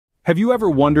Have you ever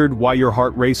wondered why your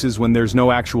heart races when there's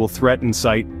no actual threat in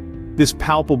sight? This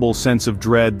palpable sense of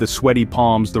dread, the sweaty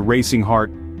palms, the racing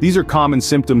heart, these are common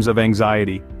symptoms of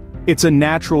anxiety. It's a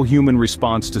natural human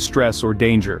response to stress or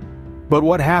danger. But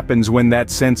what happens when that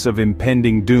sense of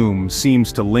impending doom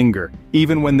seems to linger,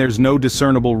 even when there's no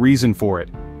discernible reason for it?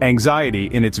 Anxiety,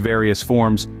 in its various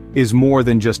forms, is more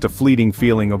than just a fleeting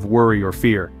feeling of worry or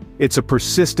fear. It's a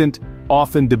persistent,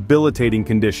 often debilitating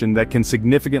condition that can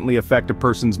significantly affect a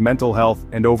person's mental health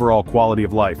and overall quality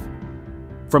of life.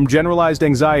 From generalized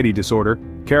anxiety disorder,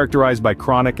 characterized by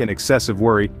chronic and excessive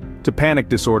worry, to panic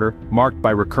disorder, marked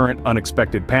by recurrent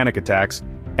unexpected panic attacks,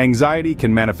 anxiety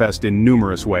can manifest in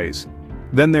numerous ways.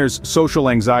 Then there's social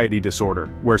anxiety disorder,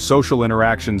 where social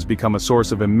interactions become a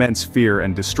source of immense fear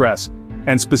and distress,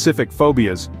 and specific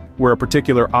phobias, where a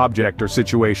particular object or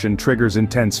situation triggers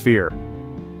intense fear.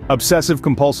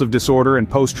 Obsessive-compulsive disorder and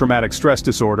post-traumatic stress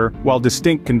disorder, while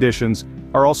distinct conditions,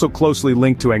 are also closely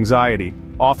linked to anxiety,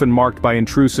 often marked by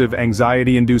intrusive,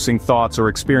 anxiety-inducing thoughts or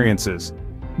experiences.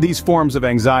 These forms of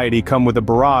anxiety come with a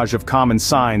barrage of common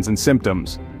signs and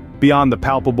symptoms. Beyond the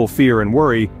palpable fear and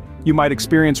worry, you might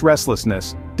experience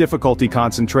restlessness, difficulty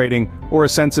concentrating, or a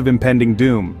sense of impending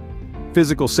doom.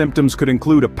 Physical symptoms could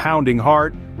include a pounding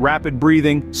heart, rapid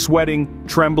breathing, sweating,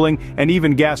 trembling, and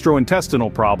even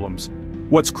gastrointestinal problems.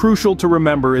 What's crucial to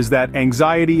remember is that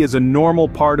anxiety is a normal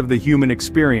part of the human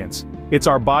experience. It's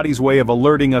our body's way of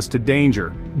alerting us to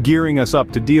danger, gearing us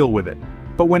up to deal with it.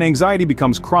 But when anxiety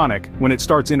becomes chronic, when it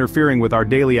starts interfering with our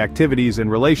daily activities and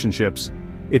relationships,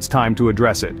 it's time to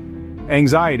address it.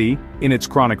 Anxiety, in its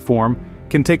chronic form,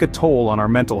 can take a toll on our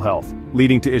mental health,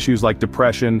 leading to issues like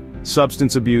depression,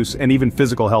 substance abuse, and even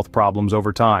physical health problems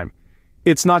over time.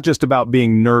 It's not just about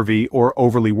being nervy or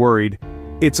overly worried.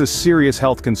 It's a serious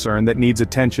health concern that needs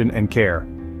attention and care.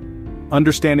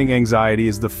 Understanding anxiety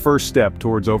is the first step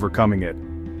towards overcoming it.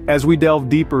 As we delve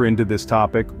deeper into this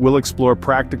topic, we'll explore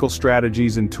practical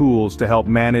strategies and tools to help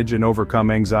manage and overcome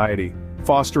anxiety,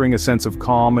 fostering a sense of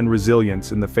calm and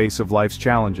resilience in the face of life's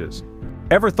challenges.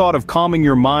 Ever thought of calming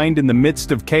your mind in the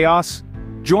midst of chaos?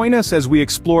 Join us as we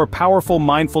explore powerful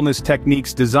mindfulness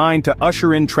techniques designed to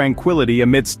usher in tranquility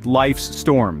amidst life's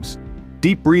storms.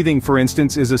 Deep breathing, for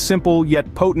instance, is a simple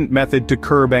yet potent method to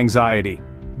curb anxiety.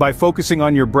 By focusing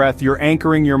on your breath, you're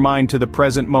anchoring your mind to the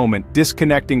present moment,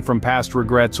 disconnecting from past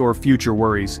regrets or future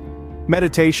worries.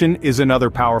 Meditation is another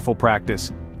powerful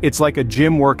practice. It's like a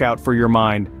gym workout for your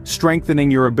mind, strengthening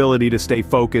your ability to stay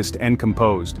focused and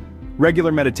composed.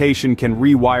 Regular meditation can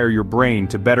rewire your brain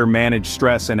to better manage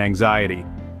stress and anxiety.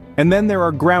 And then there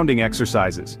are grounding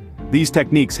exercises. These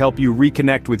techniques help you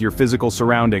reconnect with your physical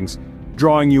surroundings,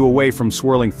 drawing you away from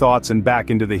swirling thoughts and back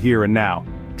into the here and now.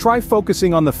 Try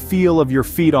focusing on the feel of your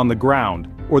feet on the ground,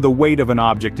 or the weight of an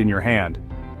object in your hand.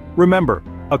 Remember,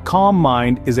 a calm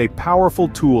mind is a powerful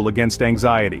tool against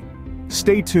anxiety.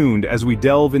 Stay tuned as we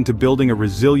delve into building a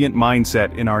resilient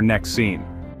mindset in our next scene.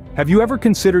 Have you ever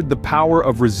considered the power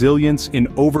of resilience in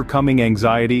overcoming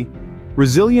anxiety?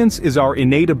 Resilience is our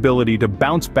innate ability to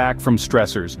bounce back from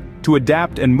stressors, to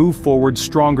adapt and move forward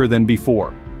stronger than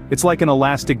before. It's like an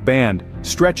elastic band,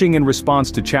 stretching in response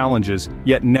to challenges,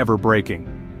 yet never breaking.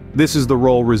 This is the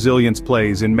role resilience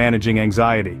plays in managing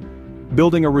anxiety.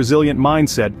 Building a resilient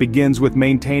mindset begins with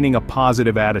maintaining a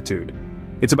positive attitude.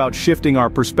 It's about shifting our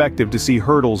perspective to see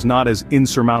hurdles not as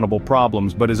insurmountable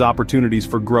problems but as opportunities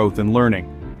for growth and learning.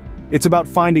 It's about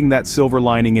finding that silver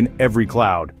lining in every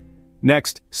cloud.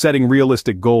 Next, setting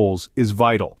realistic goals is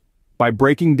vital. By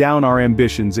breaking down our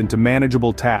ambitions into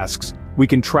manageable tasks, we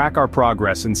can track our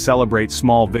progress and celebrate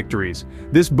small victories.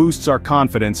 This boosts our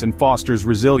confidence and fosters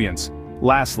resilience.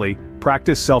 Lastly,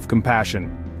 practice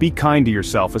self-compassion. Be kind to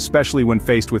yourself, especially when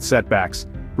faced with setbacks.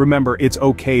 Remember, it's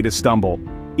okay to stumble.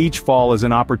 Each fall is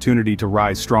an opportunity to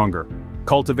rise stronger.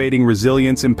 Cultivating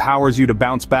resilience empowers you to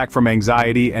bounce back from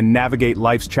anxiety and navigate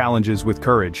life's challenges with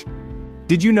courage.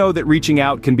 Did you know that reaching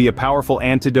out can be a powerful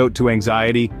antidote to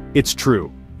anxiety? It's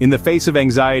true. In the face of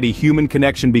anxiety, human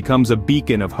connection becomes a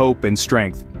beacon of hope and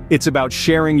strength. It's about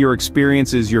sharing your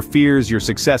experiences, your fears, your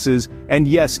successes, and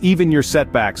yes, even your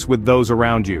setbacks with those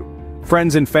around you.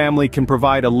 Friends and family can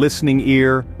provide a listening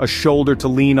ear, a shoulder to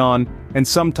lean on, and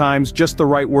sometimes just the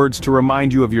right words to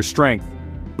remind you of your strength.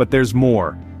 But there's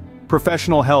more.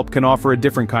 Professional help can offer a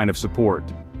different kind of support.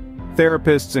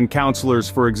 Therapists and counselors,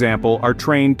 for example, are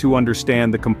trained to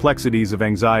understand the complexities of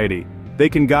anxiety. They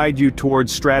can guide you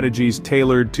towards strategies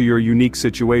tailored to your unique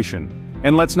situation.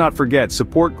 And let's not forget,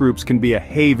 support groups can be a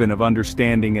haven of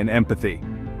understanding and empathy.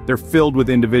 They're filled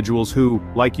with individuals who,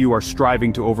 like you, are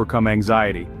striving to overcome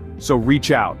anxiety. So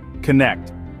reach out,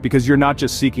 connect, because you're not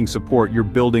just seeking support, you're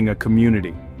building a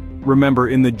community. Remember,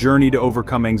 in the journey to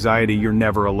overcome anxiety, you're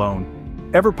never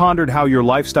alone. Ever pondered how your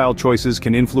lifestyle choices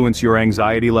can influence your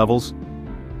anxiety levels?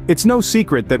 It's no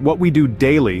secret that what we do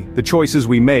daily, the choices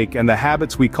we make, and the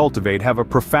habits we cultivate have a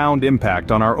profound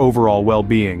impact on our overall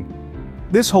well-being.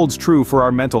 This holds true for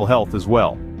our mental health as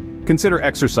well. Consider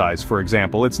exercise, for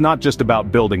example. It's not just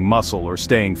about building muscle or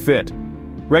staying fit.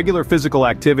 Regular physical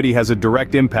activity has a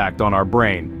direct impact on our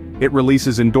brain. It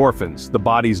releases endorphins, the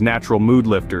body's natural mood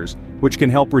lifters, which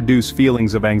can help reduce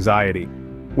feelings of anxiety.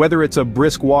 Whether it's a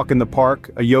brisk walk in the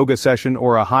park, a yoga session,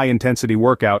 or a high-intensity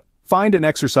workout, find an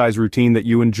exercise routine that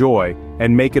you enjoy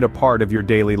and make it a part of your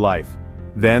daily life.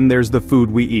 Then there's the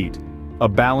food we eat. A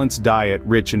balanced diet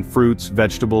rich in fruits,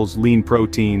 vegetables, lean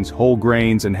proteins, whole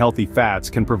grains, and healthy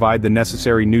fats can provide the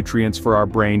necessary nutrients for our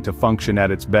brain to function at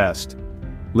its best.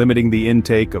 Limiting the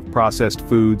intake of processed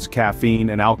foods, caffeine,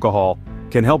 and alcohol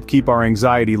can help keep our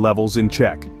anxiety levels in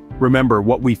check. Remember,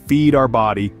 what we feed our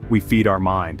body, we feed our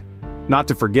mind. Not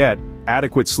to forget,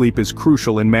 adequate sleep is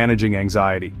crucial in managing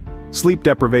anxiety. Sleep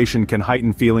deprivation can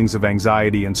heighten feelings of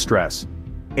anxiety and stress.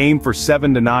 Aim for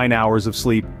 7 to 9 hours of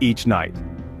sleep each night.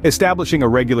 Establishing a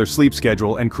regular sleep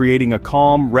schedule and creating a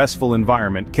calm, restful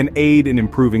environment can aid in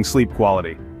improving sleep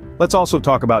quality. Let's also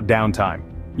talk about downtime.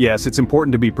 Yes, it's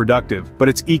important to be productive, but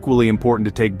it's equally important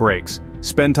to take breaks.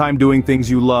 Spend time doing things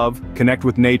you love, connect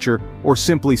with nature, or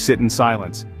simply sit in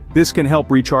silence. This can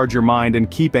help recharge your mind and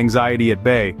keep anxiety at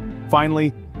bay.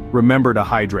 Finally, remember to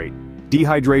hydrate.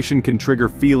 Dehydration can trigger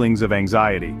feelings of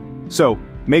anxiety. So,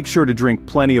 make sure to drink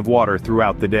plenty of water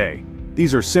throughout the day.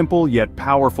 These are simple yet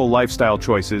powerful lifestyle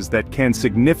choices that can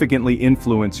significantly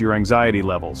influence your anxiety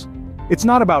levels. It's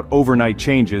not about overnight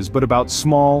changes, but about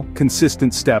small,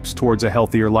 consistent steps towards a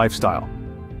healthier lifestyle.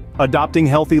 Adopting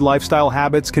healthy lifestyle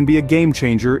habits can be a game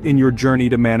changer in your journey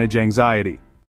to manage anxiety.